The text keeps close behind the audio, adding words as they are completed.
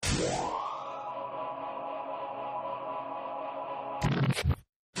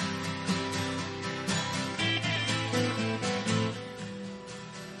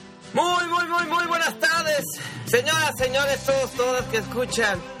Señoras, señores, todas que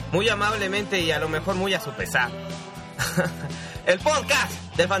escuchan muy amablemente y a lo mejor muy a su pesar el podcast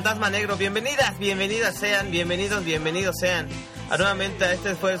del Fantasma Negro. Bienvenidas sean, bienvenidos sean nuevamente a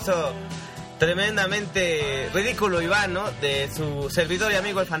este esfuerzo tremendamente ridículo y vano de su servidor y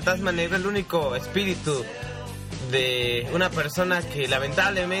amigo el Fantasma Negro, el único espíritu de una persona que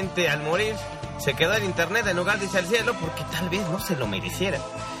lamentablemente al morir se quedó en internet en lugar de irse al cielo porque tal vez no se lo mereciera.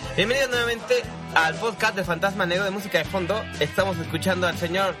 Bienvenidos nuevamente al podcast de Fantasma Negro de música de fondo. Estamos escuchando al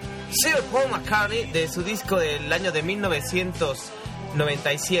señor Sir Paul McCartney de su disco del año de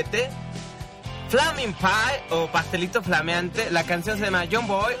 1997, Flaming Pie o Pastelito Flameante. La canción se llama Young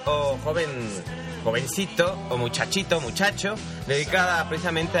Boy o jovencito o muchacho, dedicada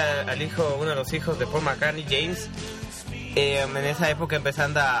precisamente al hijo, uno de los hijos de Paul McCartney, James. En esa época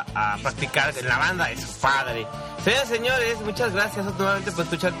empezando a practicar en la banda de su padre. Señoras y señores, muchas gracias nuevamente por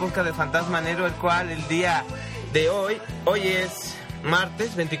escuchar el podcast de Fantasma Negro, el cual el día de hoy es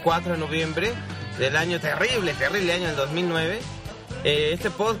martes 24 de noviembre del año terrible año del 2009. Este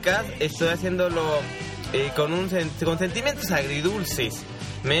podcast estoy haciéndolo con sentimientos agridulces.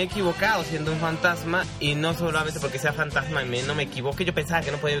 Me he equivocado siendo un fantasma y no solamente porque sea fantasma no me equivoqué. Yo pensaba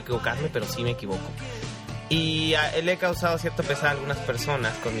que no podía equivocarme, pero sí me equivoco. Y le he causado cierto pesar a algunas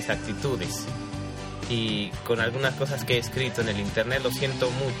personas con mis actitudes y con algunas cosas que he escrito en el internet. Lo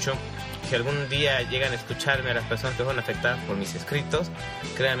siento mucho. Si algún día llegan a escucharme a las personas que fueron afectadas por mis escritos,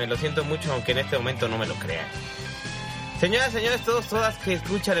 créanme, lo siento mucho, aunque en este momento no me lo crean. Señoras, señores, todas que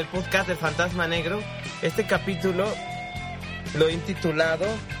escuchan el podcast del Fantasma Negro, este capítulo lo he intitulado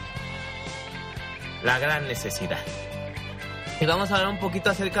La Gran Necesidad. Y vamos a hablar un poquito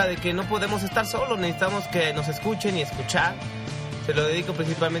acerca de que no podemos estar solos, necesitamos que nos escuchen y escuchar. Se lo dedico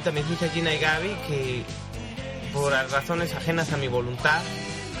principalmente a mis hijas Gina y Gaby, que por razones ajenas a mi voluntad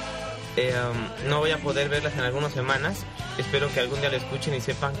no voy a poder verlas en algunas semanas. Espero que algún día lo escuchen y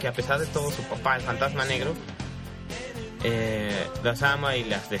sepan que a pesar de todo, su papá, el Fantasma Negro, las ama y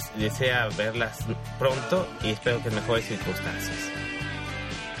las desea verlas pronto, y espero que en mejores circunstancias.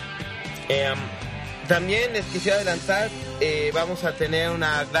 También les quisiera adelantar, vamos a tener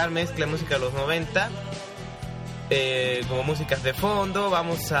una gran mezcla de música de los 90, como músicas de fondo.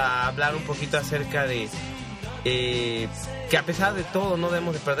 Vamos a hablar un poquito acerca de que a pesar de todo no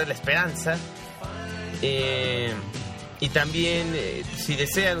debemos de perder la esperanza. Y también, si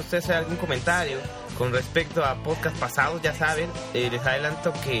desean ustedes hacer algún comentario con respecto a podcast pasados, ya saben, les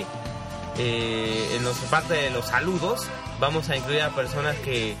adelanto que en la parte de los saludos vamos a incluir a personas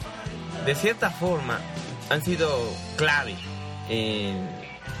que de cierta forma han sido clave en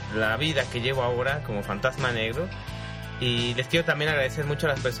la vida que llevo ahora como Fantasma Negro. Y les quiero también agradecer mucho a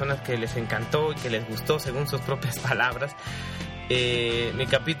las personas que les encantó y que les gustó, según sus propias palabras, mi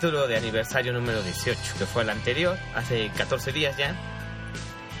capítulo de aniversario número 18, que fue el anterior, hace 14 días ya.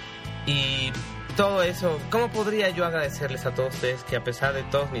 Y todo eso, ¿cómo podría yo agradecerles a todos ustedes que a pesar de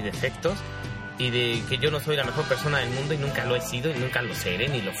todos mis defectos y de que yo no soy la mejor persona del mundo y nunca lo he sido y nunca lo seré,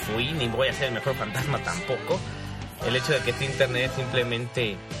 ni lo fui, ni voy a ser el mejor fantasma tampoco, el hecho de que este internet es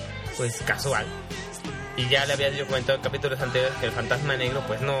simplemente pues casual? Y ya le había yo comentado en capítulos anteriores que el Fantasma Negro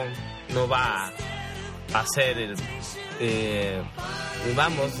pues no va a ser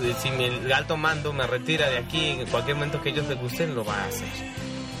si el alto mando me retira de aquí en cualquier momento que ellos les gusten, lo va a hacer.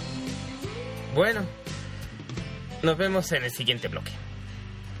 Bueno, nos vemos en el siguiente bloque.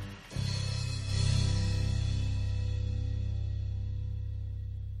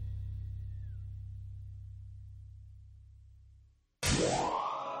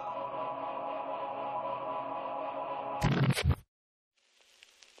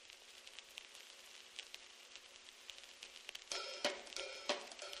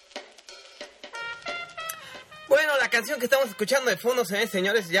 Bueno, la canción que estamos escuchando de fondo,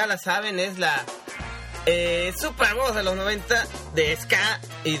 señores, ya la saben, es la super voz de los 90 de ska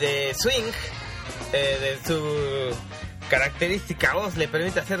y de swing, de su característica voz le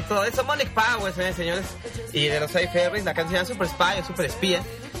permite hacer todo eso. Monique Powell, señores, y de los Ferries, la canción Super Spy o Super Espía,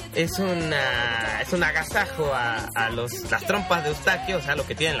 es un agasajo a las trompas de Eustaquio, o sea, lo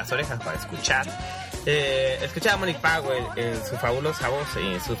que tienen las orejas para escuchar. Escuchar a Monique Powell en su fabulosa voz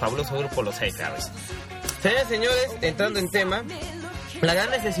y en su fabuloso grupo Los Ferries. Señores, señores, entrando en tema, la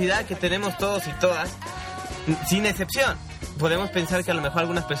gran necesidad que tenemos todos y todas, sin excepción. Podemos pensar que a lo mejor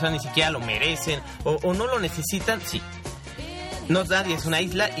algunas personas ni siquiera lo merecen o no lo necesitan, sí. No, nadie es una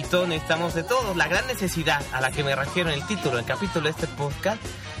isla y todos necesitamos de todos. La gran necesidad a la que me refiero en el título, en el capítulo de este podcast,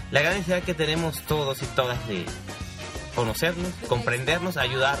 la gran necesidad que tenemos todos y todas de conocernos, comprendernos,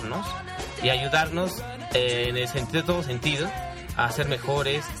 ayudarnos y ayudarnos en el sentido, todo sentido, a ser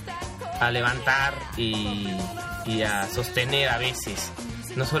mejores, a levantar y a sostener a veces,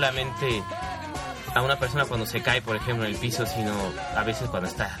 no solamente a una persona cuando se cae, por ejemplo, en el piso, sino a veces cuando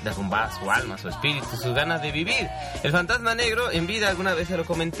está derrumbada su alma, su espíritu, sus ganas de vivir. El fantasma negro en vida, alguna vez se lo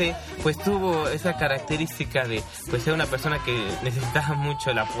comenté, pues tuvo esa característica de pues ser una persona que necesitaba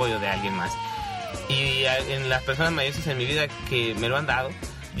mucho el apoyo de alguien más. Y en las personas mayores en mi vida que me lo han dado,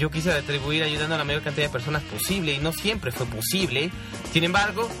 yo quise retribuir ayudando a la mayor cantidad de personas posible, y no siempre fue posible. Sin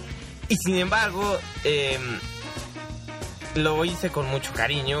embargo, lo hice con mucho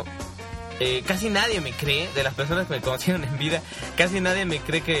cariño. Casi nadie me cree, de las personas que me conocieron en vida, casi nadie me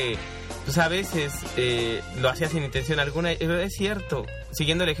cree que pues a veces lo hacía sin intención alguna. Pero es cierto,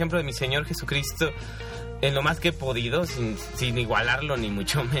 siguiendo el ejemplo de mi Señor Jesucristo, en lo más que he podido, sin igualarlo ni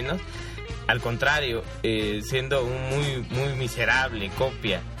mucho menos. Al contrario, siendo un muy miserable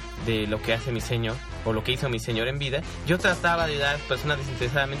copia de lo que hace mi Señor, o lo que hizo mi Señor en vida, yo trataba de ayudar a las personas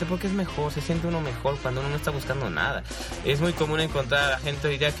desinteresadamente, porque es mejor, se siente uno mejor cuando uno no está buscando nada. Es muy común encontrar a la gente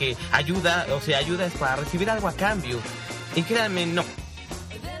hoy día que ayuda es para recibir algo a cambio. Y créanme, no.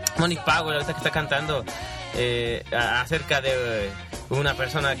 Monique Power, ahorita que está cantando acerca de una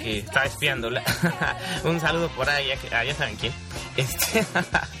persona que está espiándola. Un saludo por ahí, ya saben quién.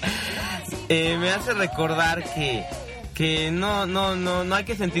 Me hace recordar que no hay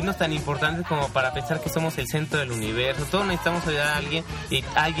que sentirnos tan importantes como para pensar que somos el centro del universo. Todos necesitamos ayudar a alguien y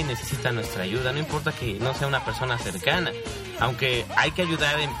alguien necesita nuestra ayuda, no importa que no sea una persona cercana, aunque hay que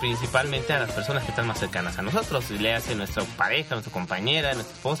ayudar principalmente a las personas que están más cercanas a nosotros, le hace nuestra pareja, nuestra compañera,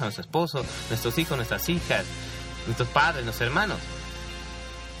 nuestra esposa, nuestro esposo, nuestros hijos, nuestras hijas, nuestros padres, nuestros hermanos.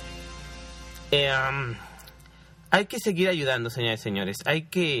 Hay que seguir ayudando, señores y señores. Hay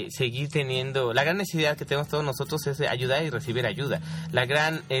que seguir teniendo... La gran necesidad que tenemos todos nosotros es de ayudar y recibir ayuda.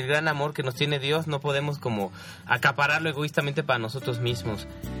 El gran amor que nos tiene Dios no podemos como acapararlo egoístamente para nosotros mismos.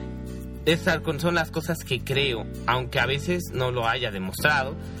 Estas son las cosas que creo, aunque a veces no lo haya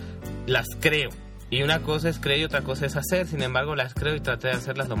demostrado, las creo. Y una cosa es creer y otra cosa es hacer. Sin embargo, las creo y traté de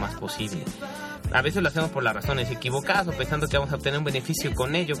hacerlas lo más posible. A veces lo hacemos por las razones equivocadas o pensando que vamos a obtener un beneficio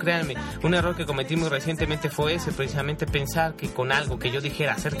con ello. Créanme, un error que cometí muy recientemente fue ese, precisamente pensar que con algo que yo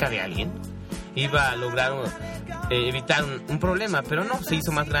dijera acerca de alguien iba a lograr evitar un problema, pero no, se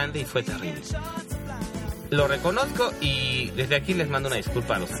hizo más grande y fue terrible. Lo reconozco y desde aquí les mando una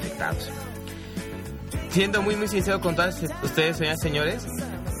disculpa a los afectados. Siendo muy sincero con todos ustedes, señoras y señores,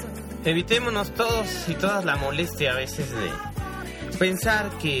 evitémonos todos y todas la molestia a veces de pensar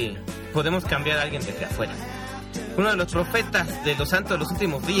que podemos cambiar a alguien desde afuera. Uno de los profetas de los santos de los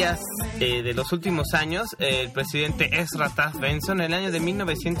últimos días, de los últimos años, el presidente Ezra Taft Benson, en el año de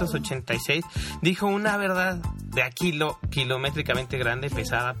 1986, dijo una verdad de kilométricamente grande,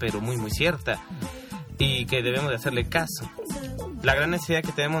 pesada, pero muy cierta, y que debemos de hacerle caso. La gran necesidad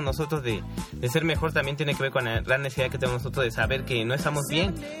que tenemos nosotros de ser mejor también tiene que ver con la gran necesidad que tenemos nosotros de saber que no estamos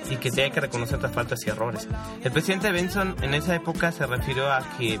bien y que hay que reconocer nuestras faltas y errores. El presidente Benson en esa época se refirió a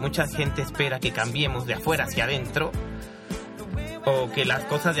que mucha gente espera que cambiemos de afuera hacia adentro o que las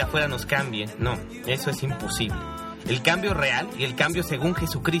cosas de afuera nos cambien. No, eso es imposible. El cambio real y el cambio según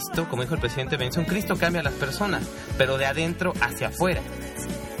Jesucristo, como dijo el presidente Benson, Cristo cambia a las personas, pero de adentro hacia afuera.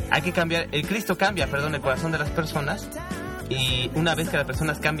 Hay que cambiar, Cristo cambia, el corazón de las personas. Y una vez que las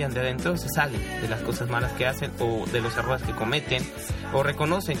personas cambian de adentro, se salen de las cosas malas que hacen o de los errores que cometen o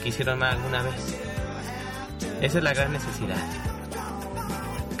reconocen que hicieron mal alguna vez. Esa es la gran necesidad.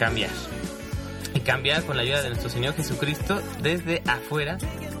 Cambiar. Y cambiar con la ayuda de nuestro Señor Jesucristo desde afuera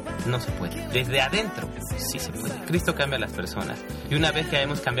no se puede. Desde adentro sí se puede. Cristo cambia a las personas. Y una vez que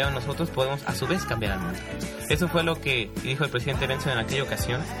hemos cambiado nosotros, podemos a su vez cambiar al mundo. Eso fue lo que dijo el presidente Benson en aquella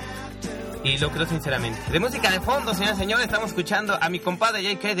ocasión. Y lo creo sinceramente. De música de fondo, señoras y señores, estamos escuchando a mi compadre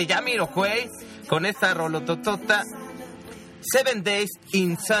J.K. de Jamiroquai con esta rolototota 7 Days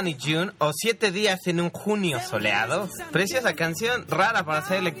in Sunny June, o 7 días en un junio soleado. Preciosa canción, rara para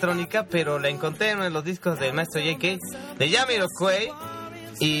ser electrónica, pero la encontré en uno de los discos del maestro J.K. de Jamiroquai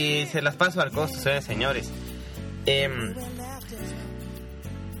y se las paso al costo, señores y señores.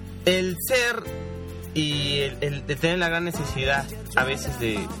 El ser y el de tener la gran necesidad a veces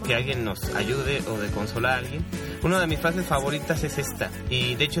de que alguien nos ayude o de consolar a alguien. Una de mis frases favoritas es esta,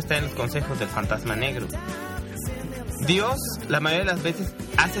 y de hecho está en los consejos del fantasma negro. Dios, la mayoría de las veces,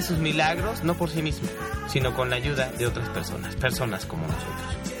 hace sus milagros no por sí mismo, sino con la ayuda de otras personas como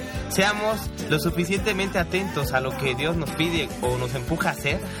nosotros. Seamos lo suficientemente atentos a lo que Dios nos pide o nos empuja a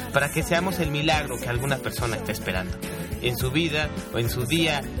hacer para que seamos el milagro que alguna persona está esperando en su vida o en su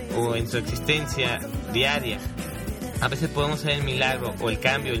día o en su existencia diaria. A veces podemos hacer el milagro o el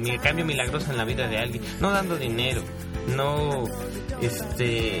cambio milagroso en la vida de alguien, no dando dinero, no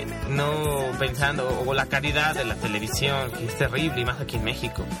no pensando, o la caridad de la televisión, que es terrible, y más aquí en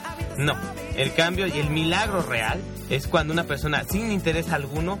México. No, el cambio y el milagro real es cuando una persona sin interés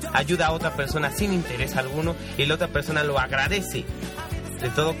alguno ayuda a otra persona sin interés alguno, y la otra persona lo agradece de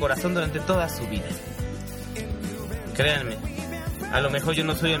todo corazón durante toda su vida. Créanme, a lo mejor yo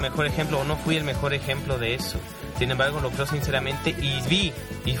no soy el mejor ejemplo, o no fui el mejor ejemplo de eso. Sin embargo, lo creo sinceramente,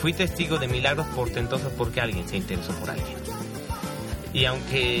 y fui testigo de milagros portentosos porque alguien se interesó por alguien. Y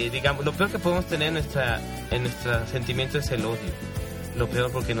aunque, digamos, lo peor que podemos tener en nuestro sentimiento es el odio. Lo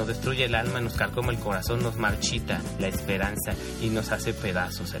peor, porque nos destruye el alma, nos carcoma el corazón, nos marchita la esperanza y nos hace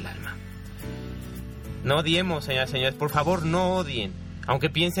pedazos el alma. No odiemos, señoras y señores, por favor, no odien. Aunque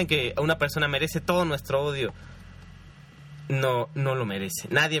piensen que una persona merece todo nuestro odio, no lo merece.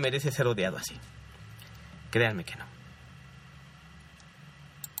 Nadie merece ser odiado así. Créanme que no.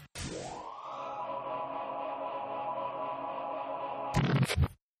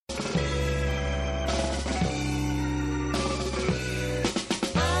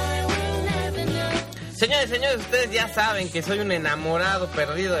 Señores, ustedes ya saben que soy un enamorado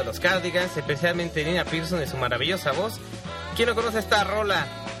perdido de los Cardigans, especialmente Nina Pearson y su maravillosa voz. ¿Quién no conoce esta rola?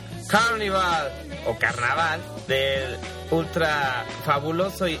 Carnival o Carnaval, del ultra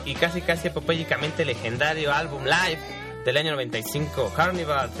fabuloso y casi epopélicamente legendario álbum Live del año 95.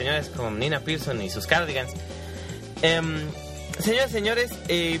 Carnival, señores, con Nina Pearson y sus Cardigans. Señores,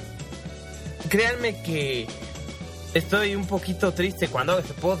 créanme que estoy un poquito triste cuando hago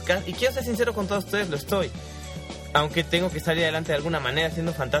este podcast, y quiero ser sincero con todos ustedes, lo estoy. Aunque tengo que salir adelante de alguna manera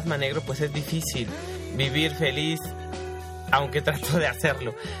siendo fantasma negro, pues es difícil vivir feliz, aunque trato de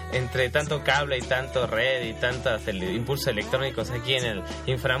hacerlo, entre tanto cable y tanto red y tantos impulsos electrónicos aquí en el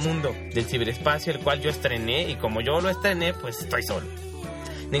inframundo del ciberespacio, el cual yo estrené, y como yo lo estrené, pues estoy solo.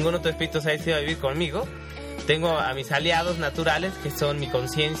 Ningún otro espíritu se ha decidido a vivir conmigo. Tengo a mis aliados naturales, que son mi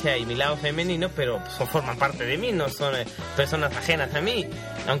conciencia y mi lado femenino, pero pues, forman parte de mí, no son personas ajenas a mí,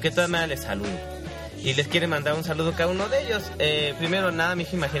 aunque de todas maneras les saludo. Y les quiero mandar un saludo a cada uno de ellos. Primero nada, mi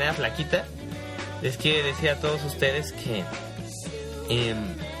hija imaginada flaquita, les quiero decir a todos ustedes que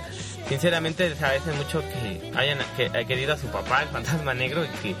sinceramente les agradecen mucho que hayan querido a su papá, el fantasma negro, y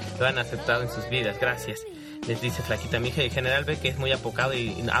que lo han aceptado en sus vidas. Gracias, les dice flaquita. Mi hija en general ve que es muy apocado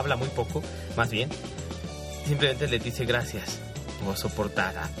y habla muy poco, más bien. Simplemente les dice gracias por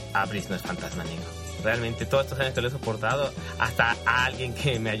soportar a Brice, no es fantasma negro. Realmente todos estos años que lo he soportado, hasta a alguien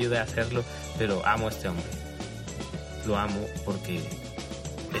que me ayude a hacerlo, pero amo a este hombre. Lo amo porque es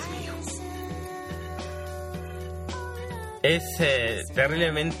mi hijo. Es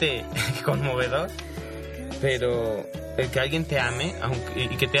terriblemente conmovedor, pero el que alguien te ame,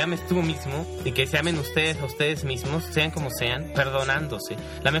 y que te ames tú mismo, y que se amen ustedes a ustedes mismos, sean como sean, perdonándose.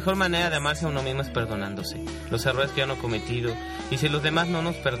 La mejor manera de amarse a uno mismo es perdonándose los errores que uno ha cometido, y si los demás no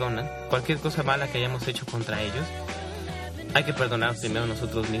nos perdonan, cualquier cosa mala que hayamos hecho contra ellos, hay que perdonar primero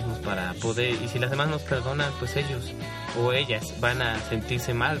nosotros mismos para poder, y si las demás nos perdonan, pues ellos o ellas van a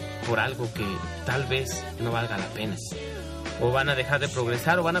sentirse mal por algo que tal vez no valga la pena, o van a dejar de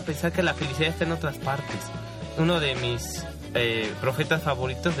progresar, o van a pensar que la felicidad está en otras partes. Uno de mis profetas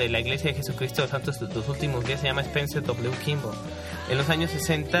favoritos de la Iglesia de Jesucristo de los Santos de los Últimos Días se llama Spencer W. Kimball. En los años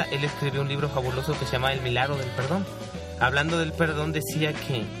 60 él escribió un libro fabuloso que se llama El Milagro del Perdón. Hablando del perdón, decía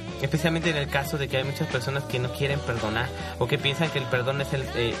que, especialmente en el caso de que hay muchas personas que no quieren perdonar, o que piensan que el perdón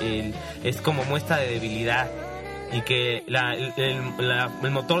es como muestra de debilidad, y que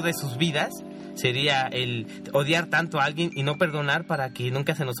el motor de sus vidas sería el odiar tanto a alguien y no perdonar para que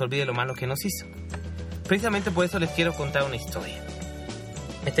nunca se nos olvide lo malo que nos hizo. Precisamente por eso les quiero contar una historia.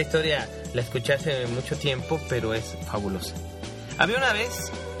 Esta historia la escuché hace mucho tiempo, pero es fabulosa. Había una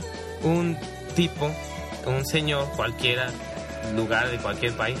vez un tipo, un señor cualquiera, lugar de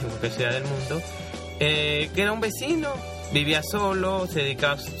cualquier país, en cualquier ciudad del mundo, que era un vecino, vivía solo, se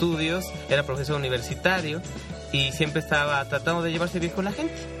dedicaba a sus estudios, era profesor universitario y siempre estaba tratando de llevarse bien con la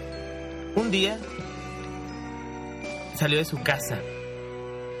gente. Un día salió de su casa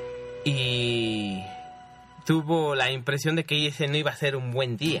y tuvo la impresión de que ese no iba a ser un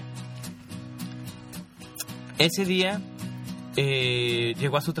buen día. Ese día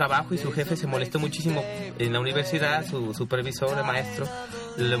llegó a su trabajo y su jefe se molestó muchísimo en la universidad. Su supervisor, el maestro,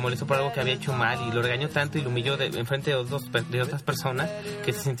 le molestó por algo que había hecho mal y lo regañó tanto y lo humilló en frente de otras personas,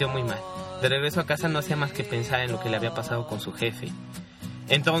 que se sintió muy mal. De regreso a casa no hacía más que pensar en lo que le había pasado con su jefe.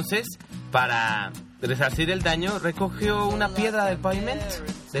 Entonces, para resarcir el daño, recogió una piedra del pavimento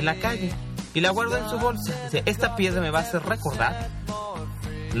de la calle y la guardó en su bolsa. Dice, esta piedra me va a hacer recordar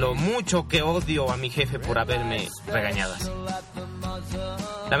lo mucho que odio a mi jefe por haberme regañado así.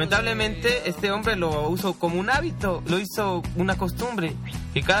 Lamentablemente, este hombre lo usó como un hábito, lo hizo una costumbre,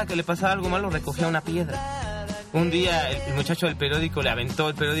 y cada que le pasaba algo malo recogía una piedra. Un día el muchacho del periódico le aventó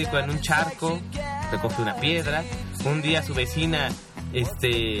el periódico en un charco, recogió una piedra. Un día su vecina,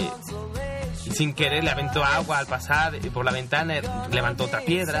 sin querer le aventó agua al pasar por la ventana, levantó otra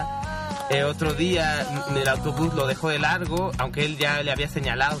piedra. Otro día el autobús lo dejó de largo, aunque él ya le había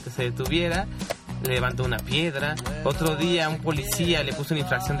señalado que se detuviera, le levantó una piedra. Otro día un policía le puso una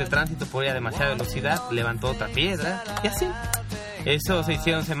infracción de tránsito por ir a demasiada velocidad, levantó otra piedra, y así. Eso se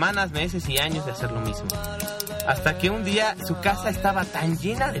hicieron semanas, meses y años de hacer lo mismo. Hasta que un día su casa estaba tan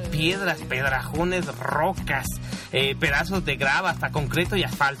llena de piedras, pedrajones, rocas, pedazos de grava, hasta concreto y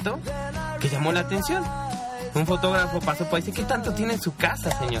asfalto, que llamó la atención. Un fotógrafo pasó por ahí y dice: ¿qué tanto tiene en su casa,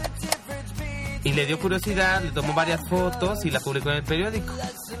 señor? Y le dio curiosidad, le tomó varias fotos y la publicó en el periódico.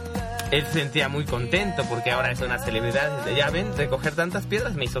 Él se sentía muy contento porque ahora es una celebridad. Ya ven, recoger tantas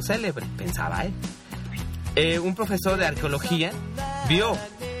piedras me hizo célebre, pensaba él. Un profesor de arqueología vio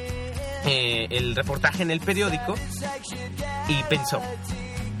el reportaje en el periódico y pensó: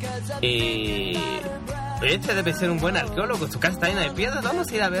 este debe ser un buen arqueólogo, su casa está llena de piedras, vamos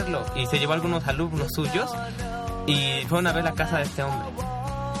a ir a verlo. Y se llevó a algunos alumnos suyos y fueron a ver la casa de este hombre.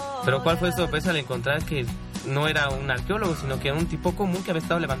 Pero ¿cuál fue su sorpresa al encontrar que no era un arqueólogo, sino que era un tipo común que había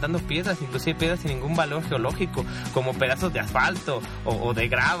estado levantando piedras, inclusive piedras sin ningún valor geológico, como pedazos de asfalto o de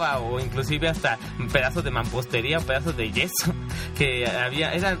grava, o inclusive hasta pedazos de mampostería o pedazos de yeso, que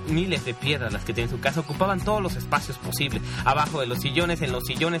eran miles de piedras las que tenía en su casa. Ocupaban todos los espacios posibles, abajo de los sillones,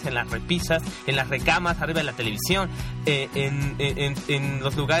 en las repisas, en las recamas, arriba de la televisión, en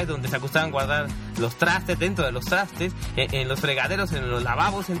los lugares donde se acostaban a guardar los trastes, dentro de los trastes, en los fregaderos, en los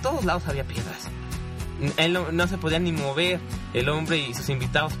lavabos, en todos lados había piedras. Él no se podía ni mover, el hombre y sus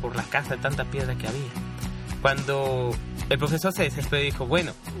invitados, por la casa de tanta piedra que había. Cuando el profesor se desesperó y dijo: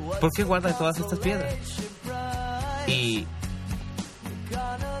 bueno, ¿por qué guarda todas estas piedras? Y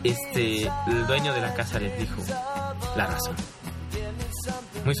el dueño de la casa les dijo la razón.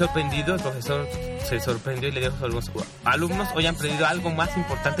 Muy sorprendido, el profesor se sorprendió y le dijo a los alumnos: hoy han aprendido algo más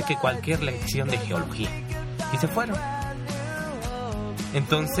importante que cualquier lección de geología. Y se fueron.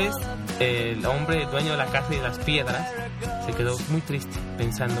 Entonces el hombre, el dueño de la casa y de las piedras, se quedó muy triste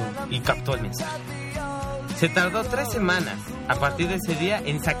pensando y captó el mensaje. Se tardó 3 semanas a partir de ese día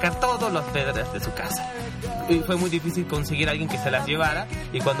en sacar todas las piedras de su casa. Y fue muy difícil conseguir a alguien que se las llevara,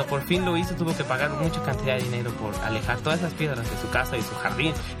 y cuando por fin lo hizo tuvo que pagar mucha cantidad de dinero por alejar todas esas piedras de su casa y su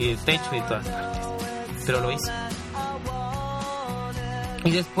jardín y del techo y de todas partes. Pero lo hizo.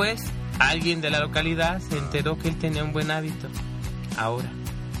 Y después alguien de la localidad se enteró que él tenía un buen hábito ahora.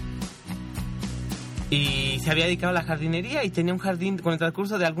 Y se había dedicado a la jardinería y tenía un jardín. Con el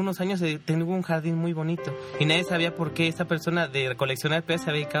transcurso de algunos años tuvo un jardín muy bonito. Y nadie sabía por qué esa persona de coleccionar piedras se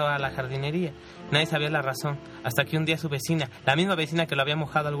había dedicado a la jardinería. Nadie sabía la razón. Hasta que un día su vecina, la misma vecina que lo había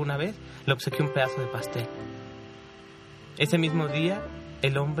mojado alguna vez, le obsequió un pedazo de pastel. Ese mismo día,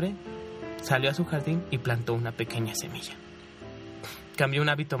 el hombre salió a su jardín y plantó una pequeña semilla. Cambió un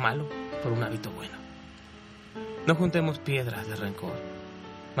hábito malo por un hábito bueno. No juntemos piedras de rencor.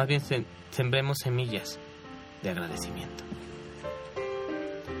 Más bien sembremos semillas de agradecimiento.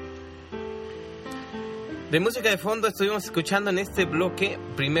 De música de fondo estuvimos escuchando en este bloque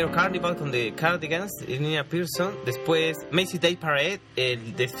primero Carnival con The Cardigans y Nina Pearson, después Macy's Day Parade,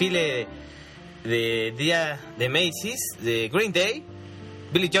 el desfile de día de Macy's de Green Day,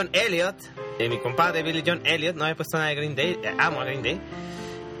 Billy John Elliot, mi compadre Billy John Elliot. No he puesto nada de Green Day, amo a Green Day.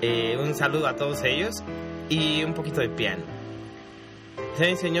 Un saludo a todos ellos y un poquito de piano.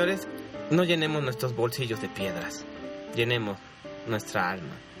 Señores y señores, no llenemos nuestros bolsillos de piedras, llenemos nuestra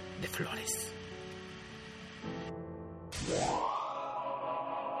alma de flores.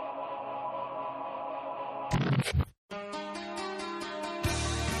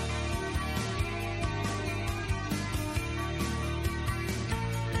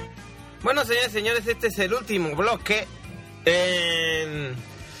 Bueno, señores y señores, este es el último bloque. En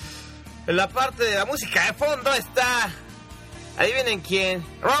la parte de la música de fondo está... adivinen quién,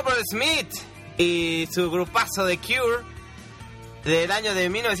 Robert Smith y su grupazo de Cure del año de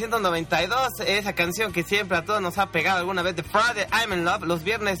 1992. Esa canción que siempre a todos nos ha pegado alguna vez, The Friday I'm in Love, los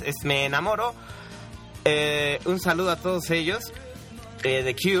viernes me enamoro. Un saludo a todos ellos.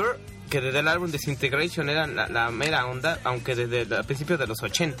 The Cure, que desde el álbum Disintegration eran la mera onda, aunque desde el principio de los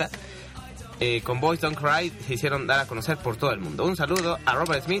 80 con Boys Don't Cry se hicieron dar a conocer por todo el mundo. Un saludo a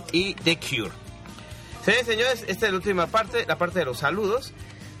Robert Smith y The Cure. Señores y señores, esta es la última parte, la parte de los saludos.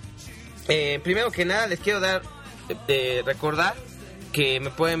 Primero que nada les quiero recordar que me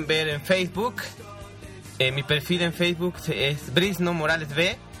pueden ver en Facebook, Mi perfil en Facebook es Brisno Morales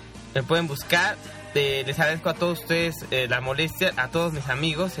B. Me pueden buscar. Les agradezco a todos ustedes la molestia, a todos mis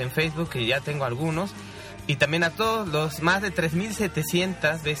amigos en Facebook, que ya tengo algunos, y también a todos los más de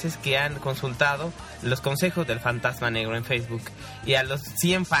 3.700 veces que han consultado los consejos del Fantasma Negro en Facebook, y a los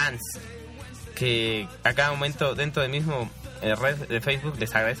 100 fans que a cada momento dentro del mismo red de Facebook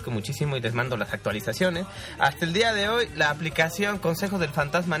les agradezco muchísimo y les mando las actualizaciones. Hasta el día de hoy la aplicación Consejos del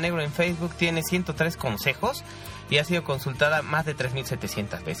Fantasma Negro en Facebook tiene 103 consejos y ha sido consultada más de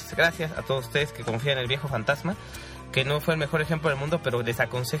 3.700 veces. Gracias a todos ustedes que confían en el viejo fantasma, que no fue el mejor ejemplo del mundo, pero les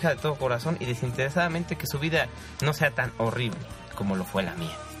aconseja de todo corazón y desinteresadamente que su vida no sea tan horrible como lo fue la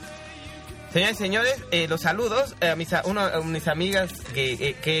mía. Señores y señores, los saludos a mis amigas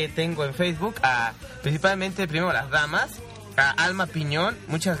que tengo en Facebook, principalmente primero a las damas, a Alma Piñón.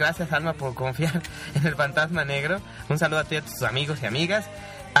 Muchas gracias, Alma, por confiar en el Fantasma Negro. Un saludo a ti y a tus amigos y amigas.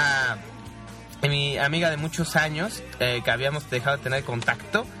 A mi amiga de muchos años, que habíamos dejado de tener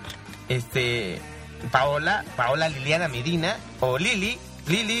contacto, Paola Liliana Medina, o Lili,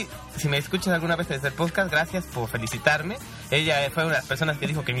 si me escuchas alguna vez desde el podcast, gracias por felicitarme. Ella fue una de las personas que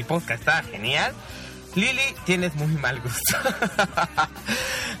dijo que mi podcast estaba genial. Lili, tienes muy mal gusto.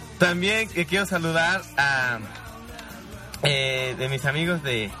 También quiero saludar a de mis amigos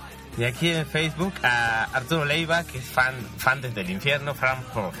de aquí en Facebook, a Arturo Leiva, que es fan desde el infierno, From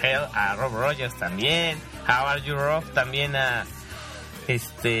for Hell, a Rob Rogers también, How Are You Rob, también a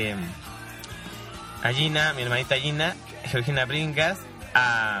Gina, mi hermanita Gina, Georgina Bringas,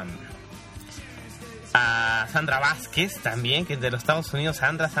 a Sandra Vázquez también, que es de los Estados Unidos.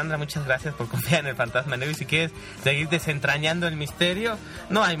 Sandra, muchas gracias por confiar en el Fantasma Negro, y si quieres seguir desentrañando el misterio,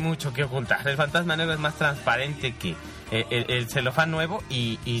 no hay mucho que ocultar. El Fantasma Negro es más transparente que el celofán nuevo,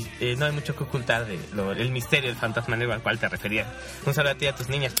 y no hay mucho que ocultar el misterio del Fantasma Negro al cual te referías. Un saludo a ti y a tus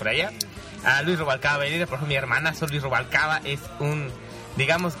niñas por allá. A Luis Rubalcaba Bereira, por ejemplo, mi hermanazo Luis Rubalcaba es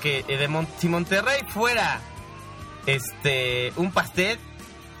digamos que si Monterrey fuera un pastel,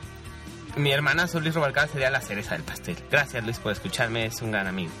 mi hermanazo Luis Rubalcaba sería la cereza del pastel. Gracias, Luis, por escucharme, es un gran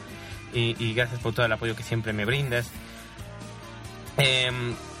amigo, y gracias por todo el apoyo que siempre me brindas.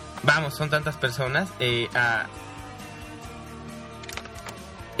 Vamos, son tantas personas.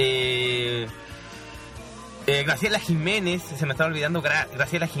 Graciela Jiménez, se me estaba olvidando,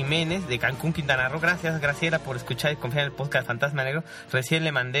 Graciela Jiménez de Cancún, Quintana Roo. Gracias, Graciela, por escuchar y confiar en el podcast Fantasma Negro. Recién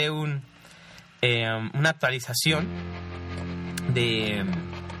le mandé una actualización del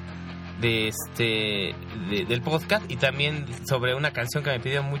podcast, y también sobre una canción que me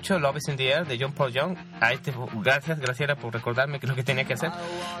pidió mucho, Love is in the Air, de John Paul Young. Gracias, Graciela, por recordarme que es lo que tenía que hacer.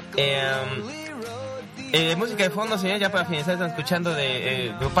 Música de fondo, señor, ya para finalizar, están escuchando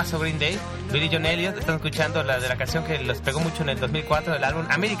de grupazo Green Day, Billy John Elliot. Están escuchando la de la canción que los pegó mucho en el 2004 del álbum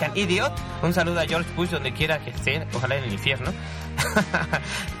American Idiot. Un saludo a George Bush donde quiera que esté, ojalá en el infierno.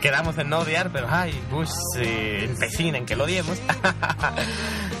 Quedamos en no odiar, pero Bush empecina en que lo odiemos.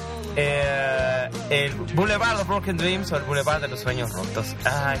 El Boulevard of Broken Dreams, o el Boulevard de los Sueños Rotos.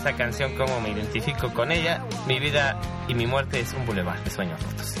 Esa canción, como me identifico con ella. Mi vida y mi muerte es un boulevard de sueños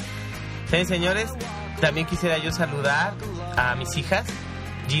rotos. Sí, señores, también quisiera yo saludar a mis hijas,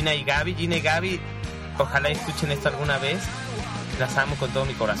 Gina y Gaby. Gina y Gaby, ojalá escuchen esto alguna vez. Las amo con todo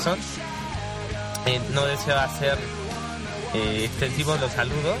mi corazón. No deseo hacer extensivos los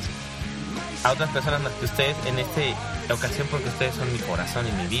saludos a otras personas más que ustedes en esta ocasión, porque ustedes son mi corazón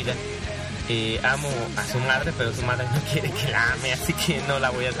y mi vida. Amo a su madre, pero su madre no quiere que la ame, así que no la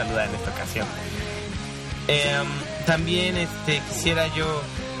voy a saludar en esta ocasión. También quisiera yo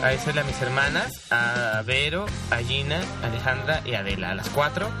agradecerle a mis hermanas, a Vero, a Gina, a Alejandra y a Adela, a las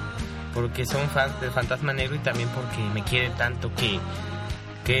 4, porque son fans del Fantasma Negro, y también porque me quieren tanto que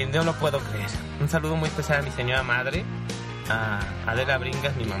no lo puedo creer. Un saludo muy especial a mi señora madre, a Adela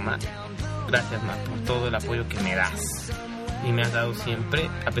Bringas, mi mamá. Gracias, ma, por todo el apoyo que me das y me has dado siempre,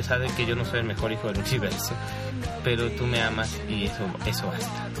 a pesar de que yo no soy el mejor hijo del universo, pero tú me amas y eso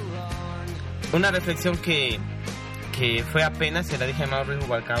basta. Una reflexión que fue apenas, se la dije a Mauro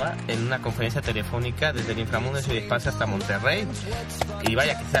Rubalcaba en una conferencia telefónica desde el inframundo de su espacio hasta Monterrey, y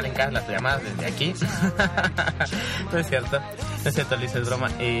vaya que salen cada las llamadas desde aquí. No es cierto, Luis, es broma.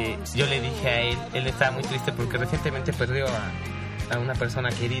 Yo le dije a él estaba muy triste porque recientemente perdió a una persona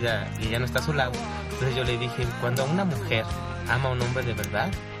querida y ya no está a su lado. Entonces yo le dije, cuando una mujer ama a un hombre de verdad,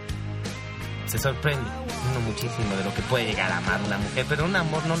 se sorprende uno muchísimo de lo que puede llegar a amar una mujer, pero un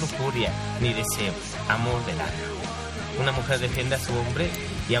amor no lujuria ni deseo, amor del alma. Una mujer defiende a su hombre,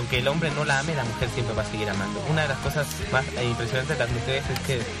 y aunque el hombre no la ame, la mujer siempre va a seguir amando. Una de las cosas más impresionantes de las mujeres es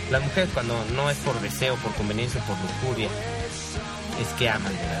que las mujeres, cuando no es por deseo, por conveniencia, por lujuria, es que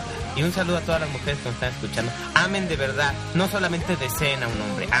aman de verdad. Y un saludo a todas las mujeres que nos están escuchando. Amen de verdad, no solamente deseen a un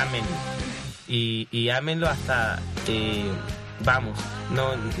hombre, ámenlo. Y ámenlo hasta,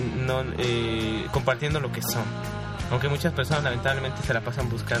 compartiendo lo que son. Aunque muchas personas lamentablemente se la pasan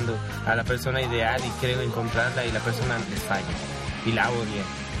buscando a la persona ideal y creen encontrarla y la persona les falla y la odian.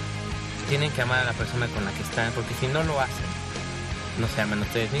 Tienen que amar a la persona con la que están, porque si no lo hacen, no se aman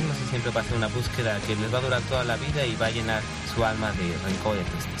ustedes mismos y siempre va a ser una búsqueda que les va a durar toda la vida y va a llenar su alma de rencor y de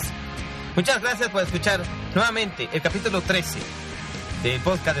tristeza. Muchas gracias por escuchar nuevamente el capítulo 13 del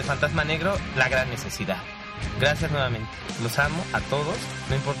podcast de Fantasma Negro, La Gran Necesidad. Gracias nuevamente. Los amo a todos,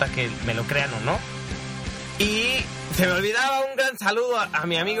 no importa que me lo crean o no. Y se me olvidaba un gran saludo a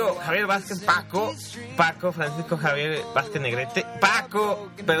mi amigo Javier Vázquez, Paco Francisco Javier Vázquez Negrete.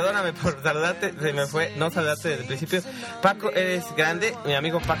 Paco, perdóname por saludarte, se me fue no saludarte desde el principio. Paco, eres grande, mi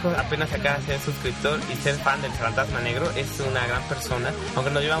amigo Paco apenas acaba de ser suscriptor y ser fan del Fantasma Negro. Es una gran persona,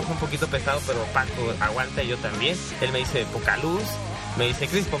 aunque nos llevamos un poquito pesado, pero Paco aguanta y yo también. Él me dice poca luz, me dice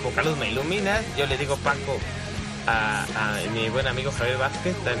Crispo, poca luz, me iluminas. Yo le digo Paco a mi buen amigo Javier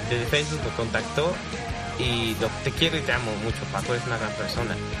Vázquez, desde Facebook me contactó. Y te quiero y te amo mucho, Paco, eres una gran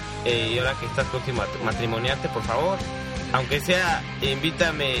persona. Y ahora que estás próximo a matrimoniarte, por favor, aunque sea,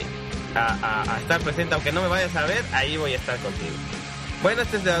 invítame a estar presente, aunque no me vayas a ver, ahí voy a estar contigo. Bueno,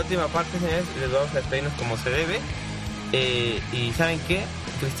 esta es la última parte, señores, les vamos a despedirnos como se debe. Y ¿saben qué?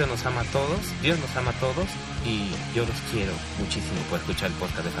 Cristo nos ama a todos, Dios nos ama a todos, y yo los quiero muchísimo por escuchar el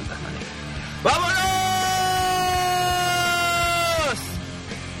podcast de Fantasma Negro. ¡Vámonos!